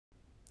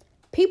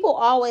People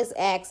always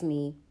ask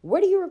me,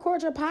 where do you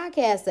record your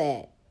podcast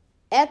at?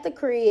 At the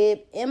crib,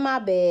 in my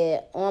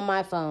bed, on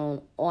my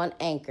phone, on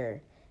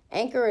Anchor.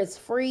 Anchor is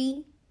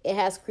free. It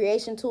has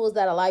creation tools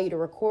that allow you to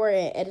record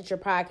and edit your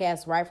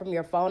podcast right from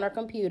your phone or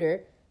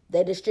computer.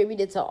 They distribute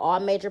it to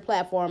all major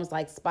platforms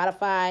like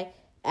Spotify,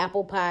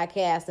 Apple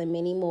Podcasts, and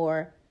many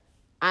more.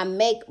 I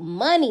make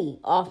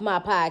money off my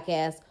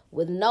podcast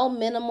with no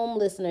minimum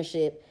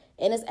listenership.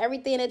 And it's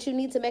everything that you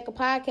need to make a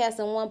podcast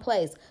in one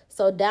place.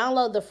 So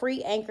download the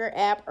free Anchor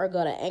app or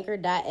go to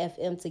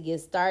anchor.fm to get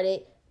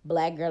started.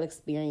 Black Girl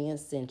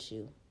Experience sent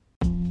you.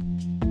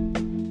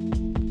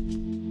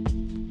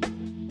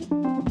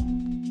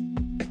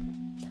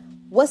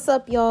 What's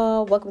up,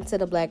 y'all? Welcome to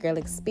the Black Girl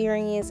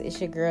Experience.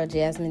 It's your girl,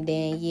 Jasmine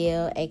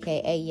Danielle,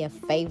 a.k.a. your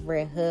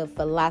favorite hood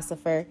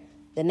philosopher.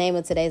 The name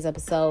of today's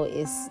episode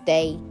is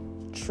Stay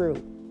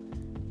True.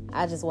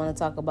 I just want to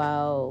talk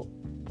about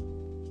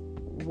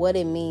what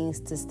it means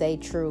to stay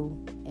true,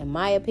 in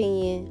my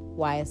opinion,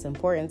 why it's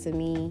important to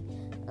me,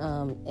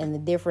 and the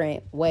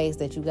different ways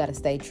that you got to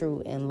stay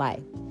true in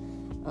life.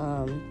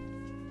 I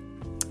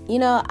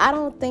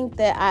don't think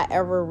that I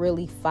ever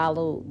really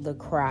followed the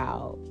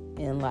crowd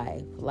in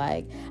life.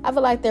 Like, I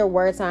feel like there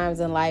were times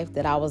in life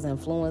that I was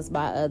influenced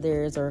by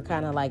others or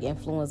kind of like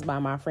influenced by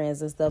my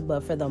friends and stuff.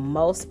 But for the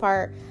most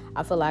part,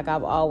 I feel like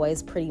I've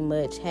always pretty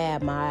much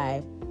had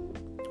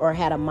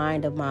a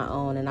mind of my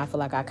own. And I feel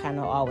like I kind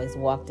of always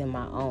walked in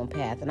my own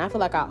path. And I feel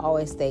like I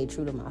always stayed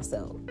true to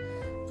myself.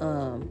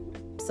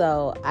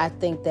 So I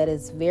think that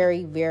it's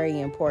very, very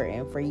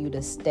important for you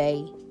to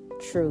stay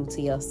true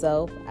to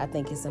yourself. I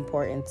think it's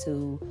important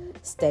to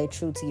stay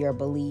true to your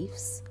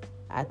beliefs.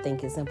 I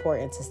think it's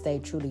important to stay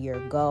true to your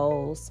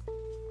goals,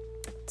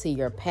 to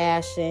your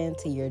passion,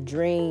 to your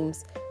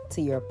dreams,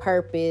 to your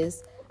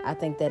purpose. I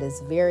think that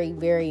it's very,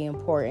 very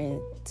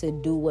important to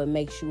do what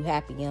makes you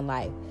happy in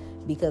life,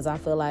 because I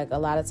feel like a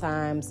lot of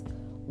times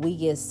we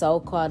get so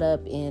caught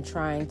up in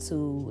trying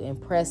to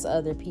impress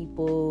other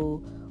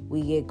people.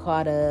 We get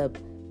caught up,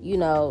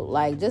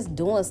 like just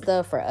doing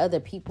stuff for other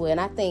people. And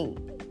I think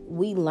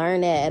we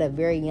learn that at a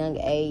very young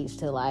age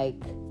to like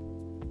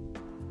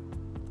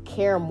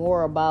care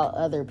more about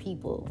other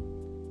people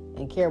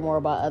and care more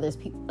about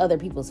other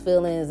people's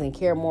feelings and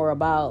care more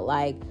about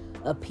like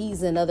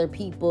appeasing other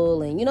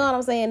people. And you know what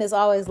I'm saying? It's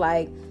always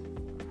like,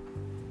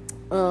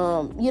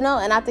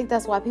 and I think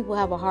that's why people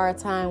have a hard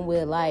time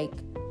with like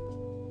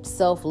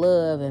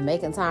self-love and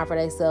making time for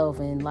themselves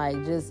and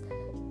like just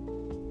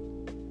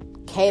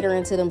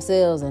catering to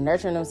themselves and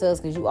nurturing themselves,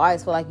 because you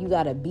always feel like you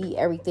got to be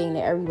everything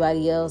to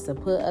everybody else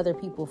and put other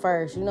people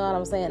first. You know what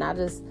I'm saying? I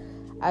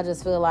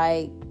just feel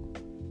like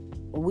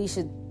we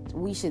should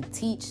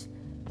teach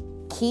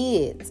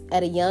kids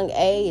at a young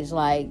age,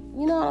 like,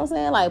 you know what I'm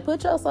saying? Like,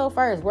 put yourself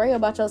first. Worry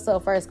about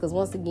yourself first, because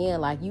once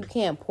again, like, you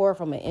can't pour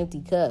from an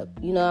empty cup.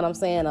 You know what I'm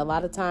saying? A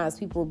lot of times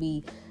people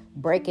be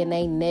breaking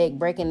their neck,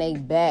 breaking their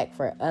back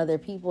for other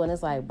people, and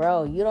it's like,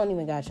 bro, you don't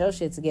even got your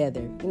shit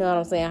together. You know what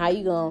I'm saying? How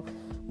you gonna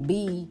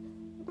be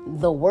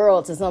the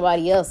world to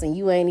somebody else and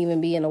you ain't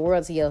even being the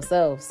world to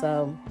yourself?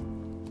 So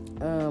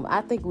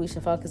I think we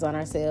should focus on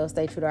ourselves,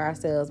 stay true to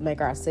ourselves,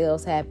 make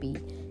ourselves happy.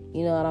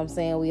 You know what I'm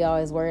saying? We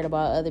always worried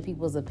about other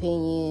people's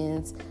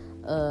opinions.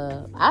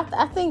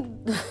 I think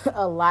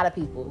a lot of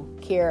people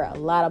care a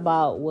lot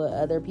about what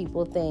other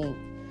people think.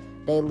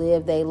 They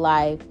live their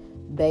life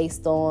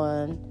based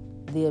on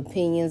the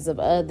opinions of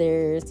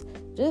others,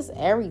 just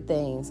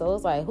everything. So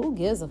it's like, who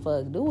gives a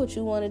fuck? Do what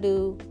you want to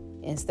do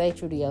and stay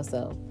true to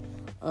yourself.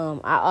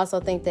 I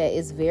also think that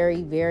it's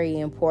very, very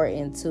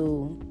important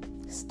to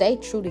stay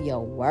true to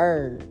your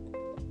word.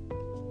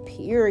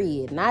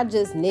 Period. Not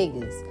just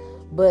niggas.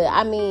 But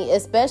I mean,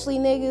 especially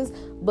niggas,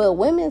 but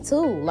women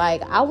too.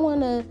 Like, I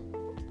want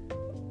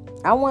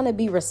to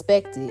be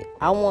respected.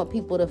 I want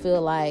people to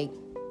feel like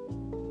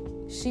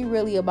she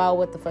really about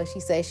what the fuck she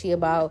say she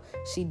about.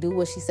 She do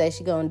what she say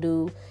she gonna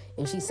do.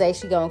 If she say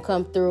she gonna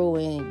come through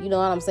and, you know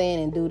what I'm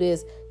saying, and do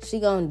this, she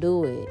gonna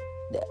do it.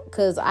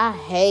 Cause I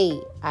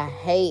hate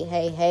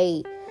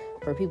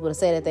for people to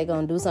say that they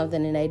gonna do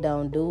something and they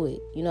don't do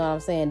it. You know what I'm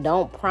saying?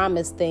 Don't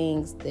promise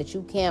things that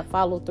you can't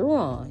follow through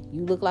on.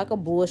 You look like a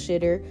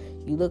bullshitter.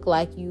 You look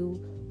like you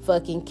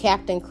fucking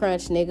Captain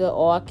Crunch, nigga.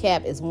 All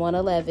cap is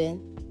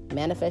 111.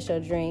 Manifest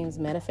your dreams.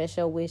 Manifest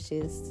your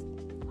wishes.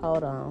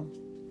 Hold on.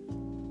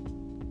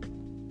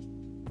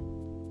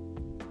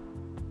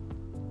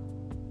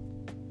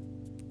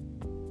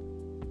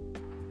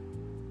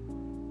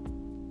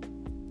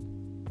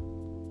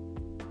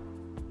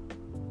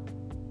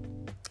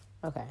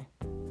 Okay.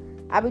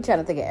 I be trying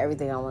to think of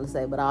everything I want to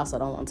say, but I also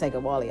don't want to take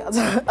up all of y'all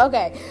time.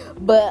 Okay.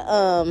 But,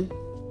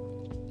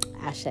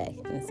 Ashe,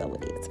 and so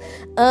it is.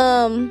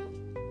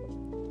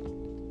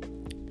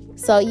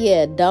 So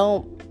yeah,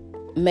 don't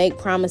make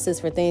promises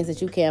for things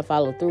that you can't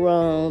follow through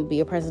on. Be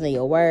a person of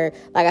your word.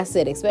 Like I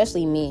said,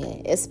 especially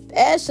men.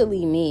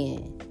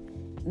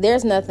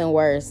 There's nothing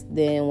worse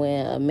than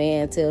when a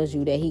man tells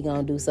you that he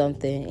gonna do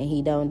something and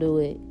he don't do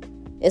it.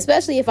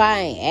 Especially if I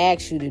ain't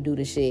asked you to do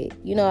the shit.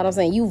 You know what I'm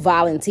saying? You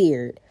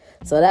volunteered.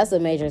 So that's a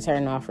major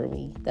turn off for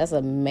me. That's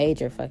a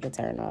major fucking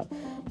turn off.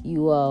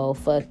 You old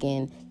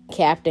fucking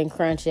Captain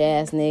Crunch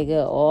ass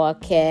nigga, all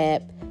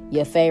cap.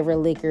 Your favorite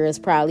liquor is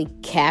probably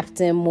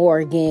Captain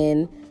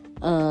Morgan.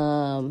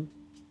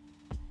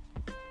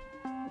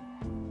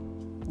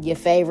 Your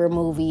favorite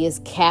movie is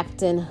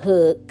Captain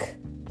Hook.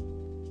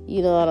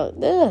 You know,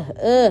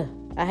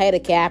 I hate a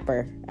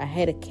capper.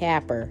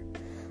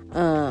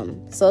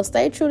 So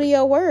stay true to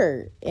your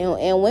word.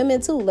 And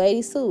women too,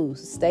 ladies too.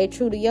 Stay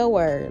true to your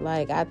word.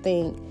 Like, I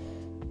think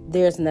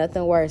there's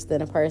nothing worse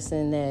than a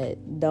person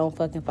that don't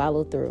fucking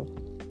follow through.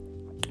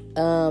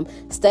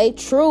 Stay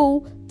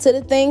true to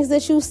the things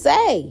that you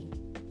say.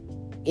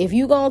 If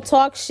you gonna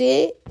talk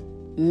shit,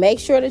 make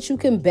sure that you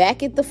can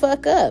back it the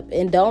fuck up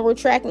and don't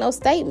retract no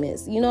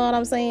statements. You know what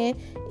I'm saying?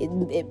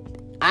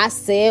 I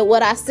said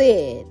what I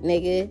said,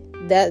 nigga.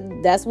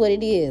 That's what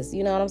it is.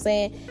 You know what I'm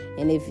saying?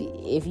 And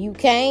if you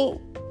can't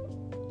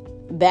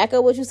back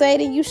up what you say,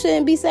 then you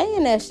shouldn't be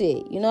saying that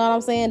shit. You know what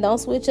I'm saying? Don't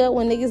switch up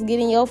when niggas get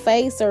in your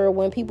face or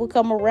when people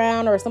come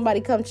around or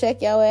somebody come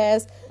check your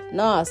ass.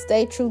 Nah,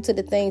 stay true to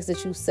the things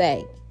that you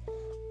say.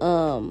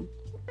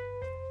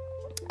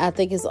 I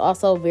think it's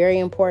also very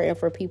important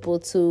for people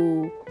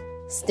to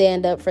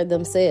stand up for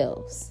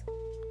themselves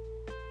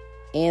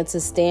and to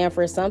stand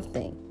for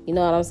something. You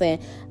know what I'm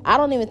saying? I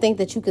don't even think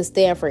that you can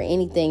stand for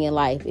anything in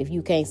life if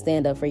you can't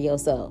stand up for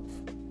yourself.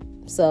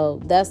 So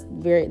that's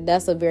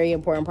a very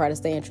important part of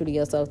staying true to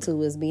yourself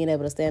too, is being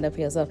able to stand up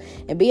for yourself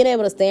and being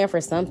able to stand for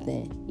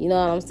something. You know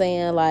what I'm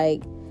saying?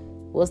 Like,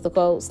 what's the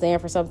quote?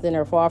 Stand for something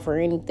or fall for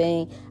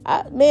anything.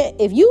 Man,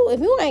 if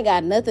you ain't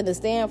got nothing to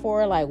stand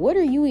for, like, what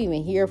are you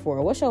even here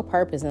for? What's your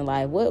purpose in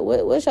life?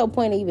 What's your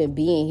point of even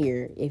being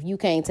here if you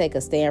can't take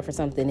a stand for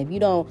something? If you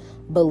don't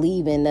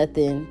believe in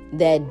nothing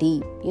that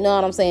deep, you know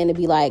what I'm saying? To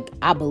be like,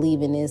 I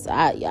believe in this,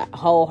 I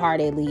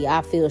wholeheartedly,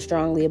 I feel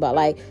strongly about,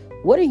 like,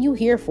 what are you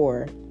here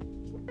for?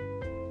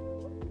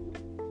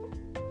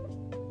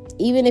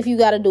 Even if you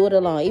got to do it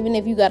alone, even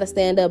if you got to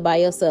stand up by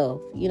yourself,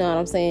 you know what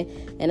I'm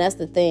saying? And that's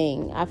the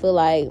thing. I feel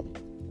like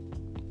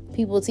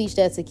people teach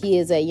that to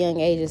kids at young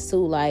ages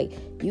too. Like,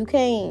 you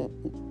can't,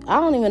 I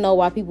don't even know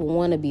why people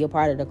want to be a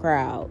part of the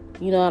crowd.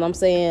 You know what I'm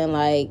saying?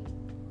 Like,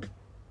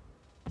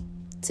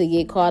 to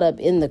get caught up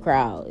in the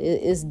crowd.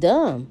 It's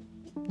dumb.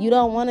 You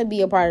don't want to be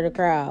a part of the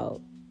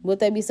crowd. What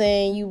they be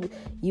saying,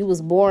 you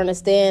was born to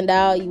stand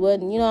out. You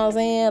wasn't, you know what I'm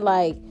saying?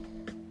 Like,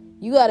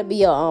 you got to be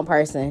your own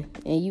person,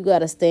 and you got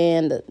to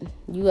stand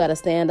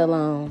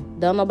alone.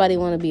 Don't nobody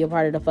want to be a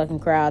part of the fucking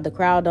crowd. The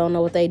crowd don't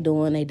know what they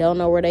doing. They don't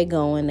know where they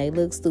going. They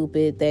look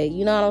stupid. They,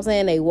 you know what I'm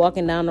saying? They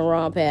walking down the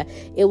wrong path.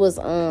 It was,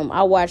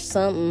 I watched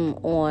something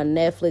on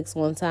Netflix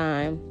one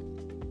time.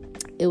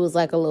 It was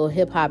like a little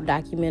hip hop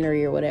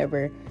documentary or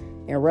whatever.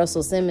 And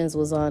Russell Simmons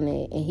was on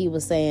it, and he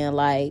was saying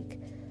like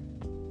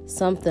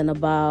something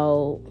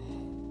about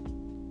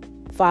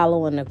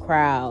following the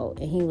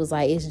crowd. And he was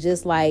like, it's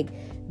just like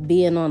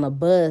being on a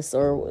bus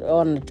or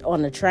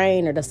on the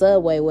train or the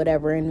subway,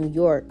 whatever, in New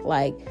York.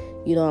 Like,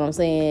 you know what I'm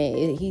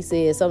saying? He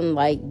said something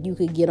like, you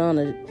could get on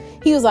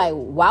he was like,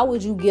 why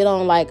would you get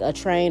on like a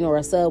train or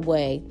a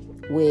subway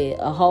with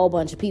a whole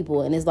bunch of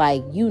people? And it's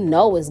like, you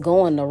know, it's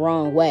going the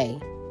wrong way.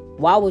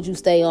 Why would you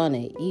stay on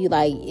it? He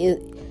like,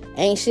 it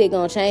ain't shit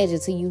gonna change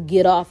until you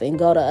get off and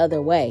go the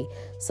other way.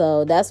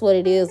 So that's what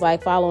it is,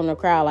 like following the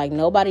crowd. Like,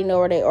 nobody know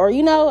where they, or,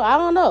 you know, I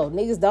don't know.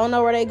 Niggas don't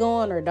know where they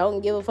going or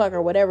don't give a fuck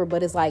or whatever.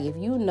 But it's like, if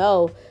you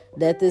know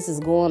that this is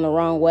going the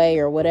wrong way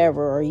or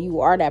whatever, or you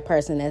are that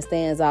person that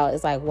stands out,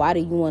 it's like, why do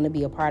you want to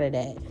be a part of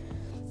that?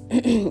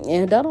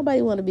 And don't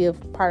nobody want to be a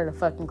part of the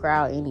fucking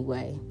crowd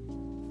anyway.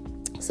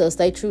 So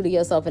stay true to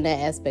yourself in that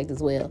aspect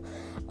as well.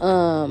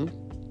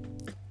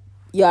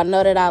 Y'all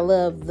know that I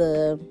love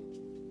the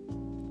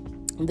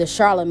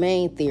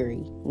Charlemagne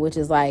theory, which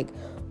is like,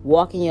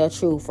 walk in your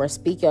truth or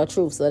speak your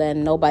truth so that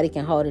nobody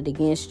can hold it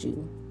against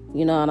you.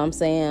 You know what I'm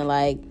saying?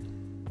 Like,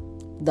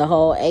 the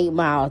whole 8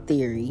 Mile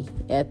theory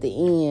at the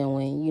end,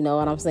 when, you know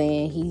what I'm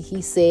saying,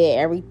 he said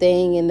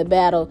everything in the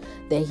battle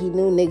that he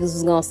knew niggas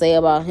was gonna say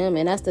about him.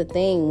 And that's the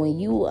thing, when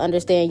you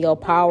understand your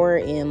power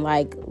and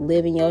like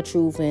living your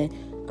truth and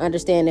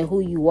understanding who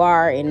you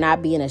are and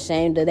not being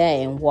ashamed of that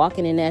and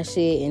walking in that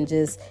shit and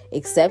just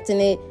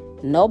accepting it,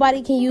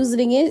 nobody can use it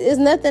against. It's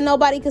nothing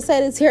nobody can say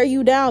to tear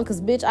you down,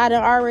 because bitch, I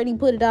done already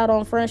put it out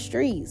on Front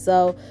Street.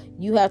 So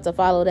you have to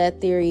follow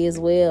that theory as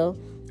well.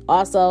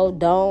 Also,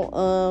 don't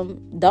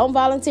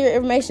volunteer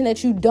information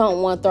that you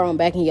don't want thrown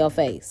back in your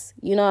face.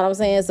 You know what I'm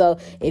saying? So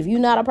if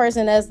you're not a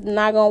person that's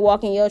not gonna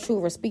walk in your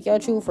truth or speak your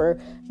truth or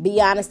be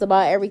honest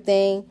about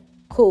everything,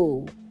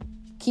 cool.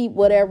 Keep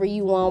whatever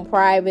you want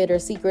private or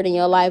secret in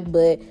your life,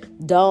 but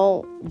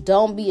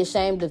don't be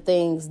ashamed of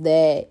things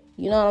that,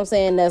 you know what I'm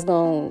saying, that's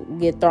going to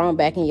get thrown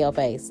back in your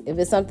face. If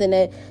it's something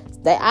that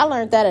I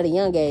learned that at a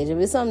young age. If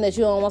it's something that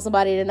you don't want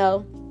somebody to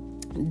know,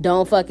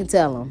 don't fucking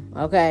tell them,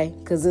 okay?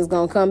 Because it's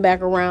going to come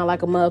back around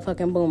like a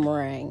motherfucking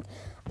boomerang.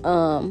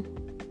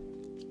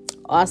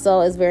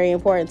 Also, it's very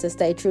important to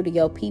stay true to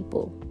your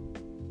people.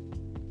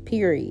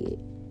 Period.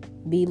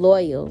 Be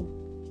loyal.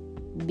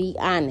 Be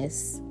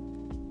honest.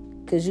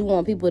 because you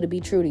want people to be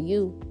true to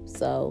you.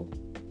 So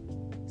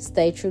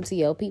stay true to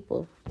your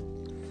people.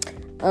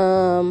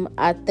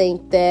 I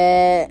think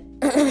that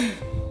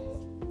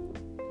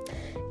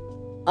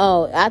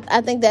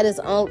I think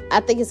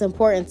it's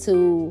important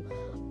to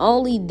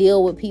only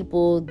deal with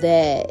people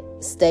that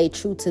stay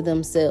true to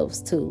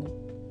themselves too,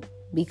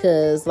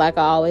 because like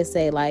I always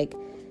say, like,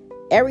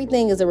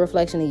 everything is a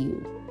reflection of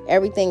you.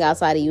 Everything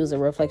outside of you is a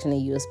reflection of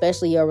you,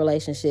 especially your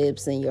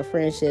relationships and your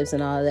friendships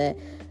and all of that.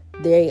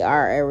 They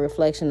are a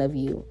reflection of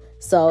you.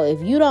 So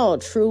if you don't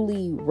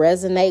truly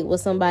resonate with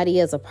somebody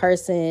as a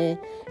person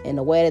and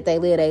the way that they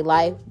live their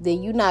life,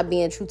 then you're not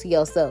being true to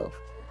yourself.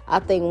 I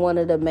think one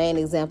of the main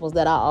examples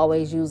that I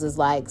always use is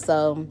like,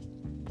 so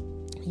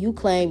you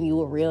claim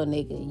you a real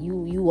nigga.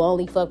 You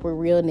only fuck with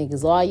real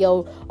niggas.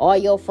 All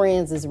your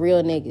friends is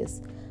real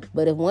niggas.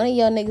 But if one of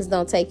your niggas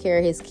don't take care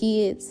of his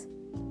kids,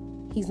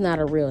 he's not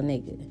a real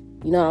nigga.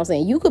 You know what I'm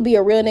saying? You could be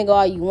a real nigga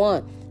all you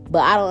want, but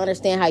I don't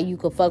understand how you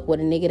could fuck with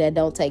a nigga that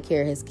don't take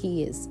care of his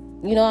kids.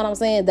 You know what I'm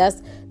saying?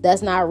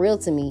 That's not real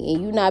to me.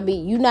 And you not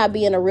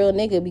being a real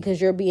nigga because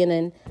you're being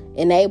an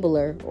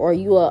enabler, or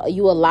you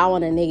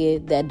allowing a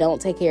nigga that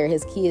don't take care of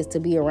his kids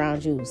to be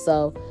around you.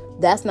 So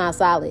that's not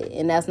solid,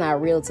 and that's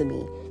not real to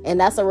me. And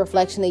that's a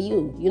reflection of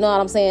you. You know what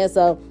I'm saying?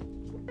 So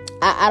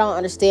I don't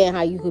understand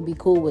how you could be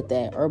cool with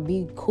that, or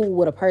be cool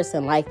with a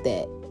person like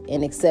that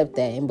and accept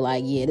that and be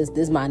like, yeah,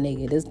 this my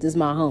nigga, this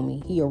my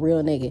homie, he a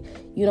real nigga.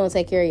 You don't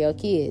take care of your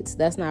kids.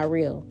 That's not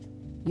real.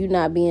 You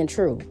not being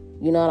true.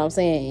 You know what I'm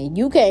saying? And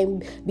you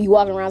can't be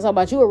walking around talking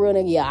about you a real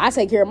nigga. Yeah, I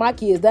take care of my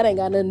kids. That ain't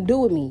got nothing to do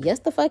with me. Yes,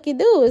 the fuck you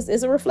do.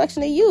 It's a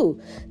reflection of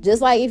you.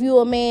 Just like if you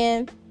a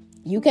man,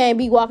 you can't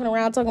be walking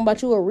around talking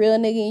about you a real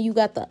nigga and you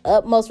got the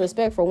utmost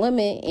respect for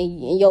women,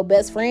 and your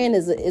best friend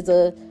is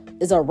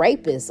a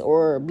rapist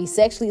or be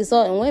sexually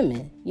assaulting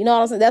women. You know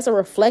what I'm saying? That's a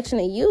reflection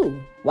of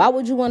you. Why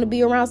would you want to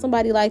be around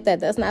somebody like that?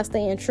 That's not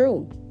staying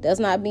true. That's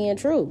not being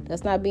true.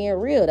 That's not being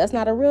real. That's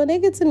not a real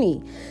nigga to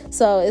me.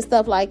 So it's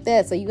stuff like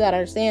that. So you got to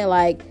understand,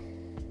 like,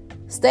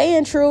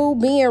 staying true,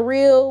 being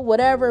real,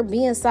 whatever,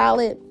 being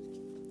solid,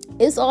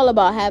 it's all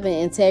about having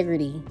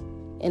integrity.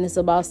 And it's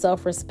about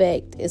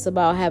self-respect. It's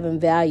about having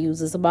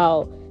values. It's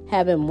about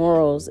having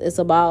morals. It's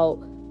about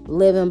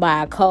living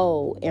by a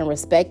code and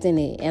respecting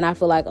it. And I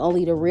feel like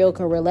only the real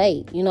can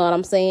relate. You know what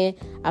I'm saying?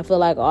 I feel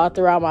like all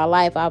throughout my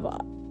life, I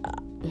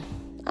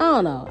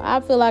don't know. I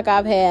feel like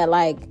I've had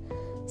like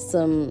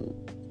some,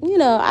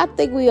 I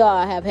think we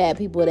all have had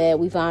people that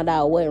we found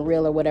out wasn't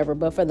real or whatever.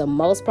 But for the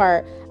most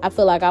part, I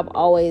feel like I've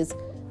always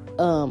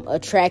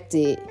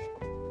attracted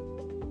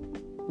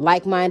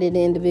like-minded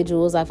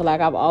individuals. I feel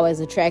like I've always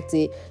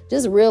attracted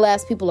just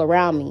real-ass people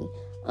around me.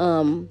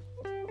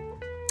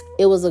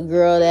 It was a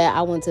girl that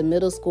I went to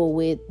middle school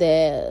with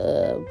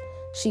that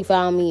she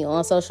found me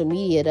on social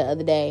media the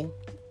other day.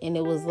 And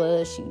it was,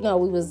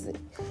 we was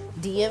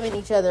DMing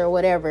each other or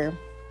whatever.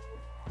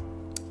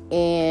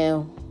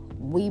 And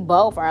we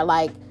both are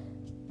like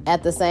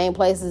at the same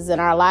places in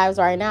our lives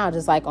right now,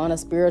 just like on a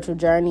spiritual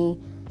journey,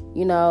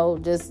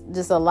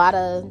 just a lot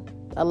of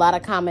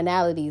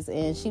commonalities.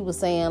 And she was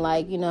saying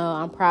like,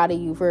 I'm proud of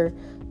you for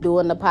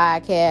doing the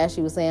podcast.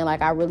 She was saying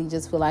like, I really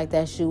just feel like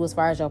that's you as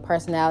far as your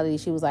personality.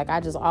 She was like,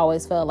 I just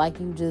always felt like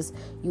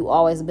you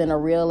always been a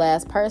real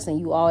ass person.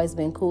 You always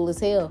been cool as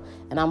hell.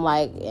 And I'm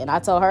like, and I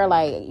told her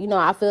like,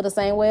 I feel the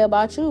same way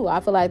about you. I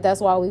feel like that's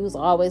why we was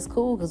always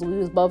cool, because we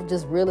was both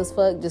just real as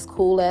fuck, just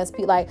cool ass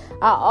people. Like,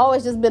 I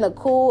always just been a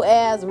cool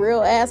ass,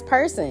 real ass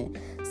person.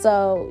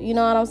 So, you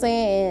know what I'm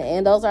saying?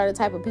 And those are the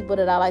type of people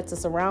that I like to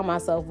surround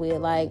myself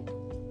with. Like,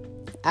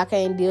 I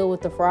can't deal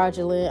with the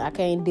fraudulent. I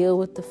can't deal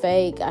with the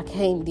fake. I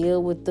can't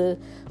deal with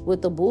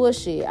the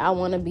bullshit. I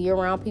want to be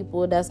around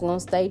people that's going to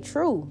stay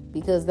true,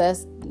 because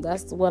that's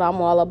what I'm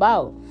all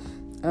about.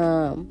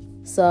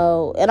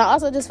 So, and I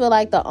also just feel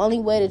like the only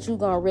way that you're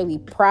going to really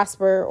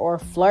prosper or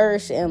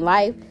flourish in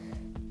life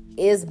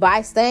is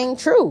by staying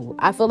true.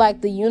 I feel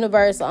like the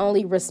universe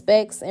only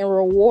respects and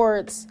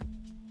rewards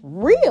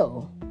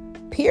real,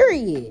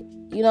 period.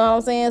 You know what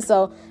I'm saying?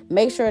 So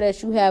make sure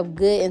that you have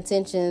good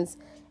intentions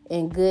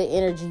and good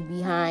energy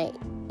behind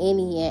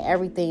any and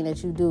everything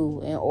that you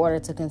do in order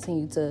to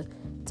continue to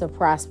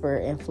prosper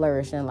and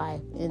flourish in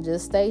life, and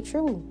just stay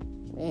true.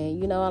 And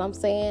you know what I'm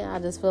saying? I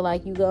just feel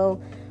like you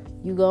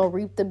gonna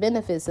reap the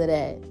benefits of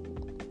that.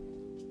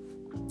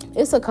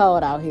 It's a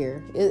code out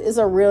here. It's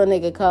a real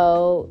nigga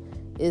code.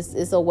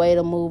 It's a way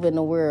to move in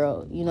the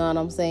world. You know what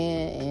I'm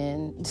saying?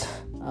 And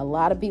a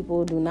lot of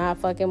people do not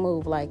fucking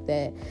move like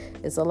that.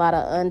 It's a lot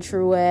of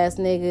untrue ass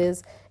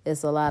niggas.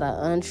 It's a lot of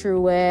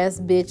untrue ass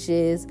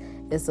bitches.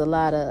 It's a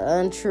lot of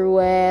untrue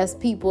ass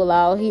people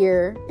out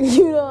here.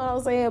 You know what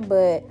I'm saying?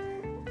 But,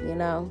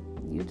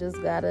 you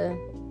just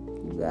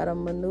gotta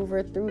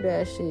maneuver through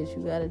that shit.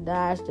 You gotta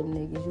dodge them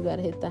niggas. You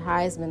gotta hit the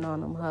Heisman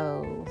on them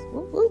hoes.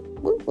 Whoop, whoop,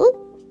 whoop, whoop.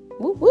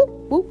 Whoop, whoop,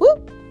 whoop,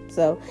 whoop.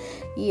 So,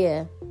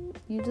 yeah.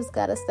 You just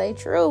gotta stay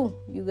true.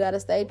 You gotta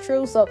stay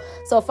true. So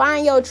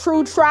find your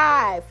true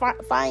tribe.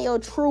 Find your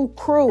true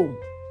crew.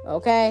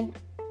 Okay?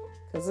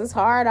 Because it's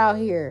hard out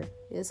here.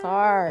 It's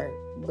hard.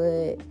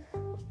 But,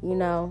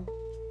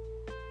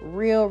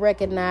 Real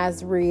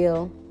recognize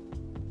real.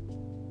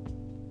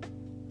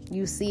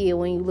 You see it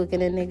when you look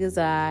in a nigga's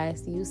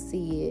eyes. You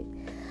see it.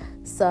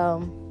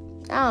 So,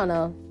 I don't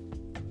know.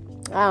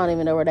 I don't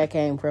even know where that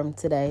came from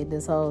today.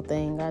 This whole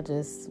thing. I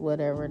just,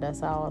 whatever. That's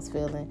how I was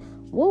feeling.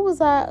 What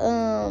was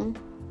I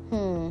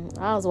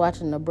was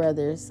watching The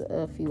Brothers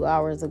a few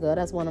hours ago.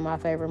 That's one of my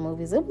favorite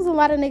movies. It was a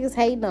lot of niggas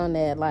hating on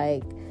that.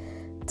 Like,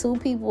 2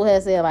 people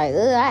had said, like,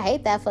 I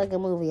hate that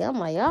fucking movie. I'm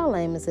like, y'all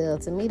lame as hell.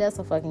 To me, that's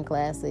a fucking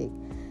classic.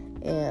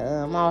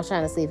 And I was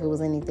trying to see if it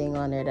was anything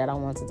on there that I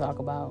wanted to talk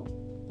about.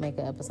 Make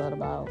an episode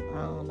about.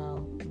 I don't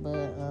know.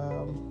 But,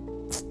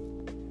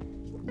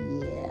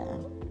 yeah.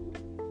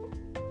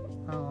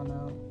 I don't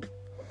know.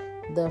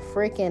 The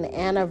freaking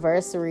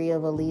anniversary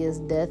of Aaliyah's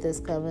death is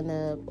coming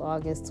up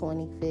August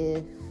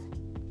 25th.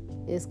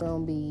 It's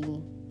going to be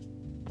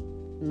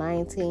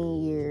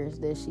 19 years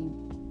that she,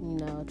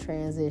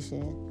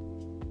 transitioned.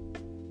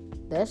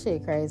 That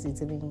shit crazy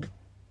to me.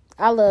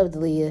 I loved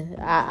Leah.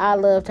 I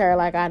loved her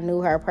like I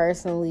knew her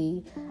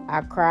personally.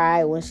 I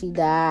cried when she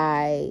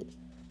died.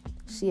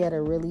 She had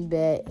a really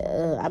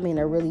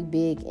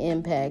big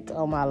impact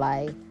on my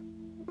life.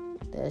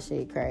 That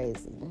shit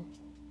crazy.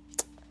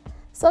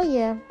 So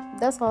yeah,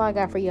 that's all I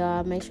got for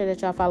y'all. Make sure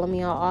that y'all follow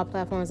me on all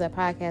platforms at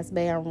Podcast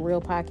Bay. I'm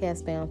Real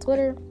Podcast Bay on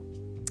Twitter.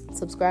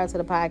 Subscribe to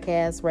the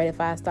podcast, rate it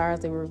 5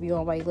 stars, leave a review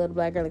on Why You Love the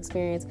Black Girl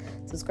Experience.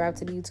 Subscribe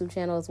to the YouTube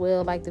channel as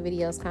well. Like the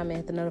videos, comment,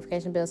 hit the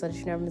notification bell so that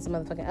you never miss a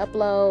motherfucking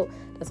upload.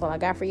 That's all I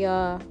got for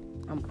y'all.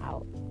 I'm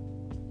out.